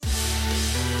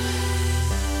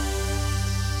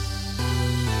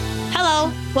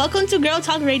Hello, welcome to Girl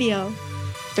Talk Radio.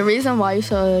 The reason why you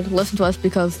should listen to us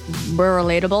because we're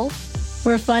relatable.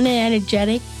 We're fun and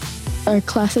energetic. Our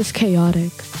class is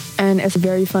chaotic, and it's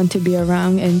very fun to be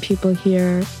around, and people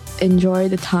here enjoy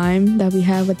the time that we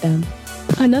have with them.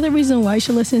 Another reason why you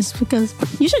should listen is because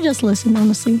you should just listen,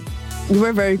 honestly.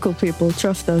 We're very cool people.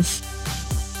 Trust us.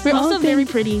 We're also very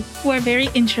pretty. We're very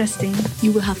interesting.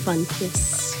 You will have fun.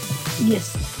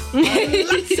 Yes.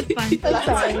 Lots of fun. I'm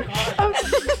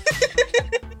sorry.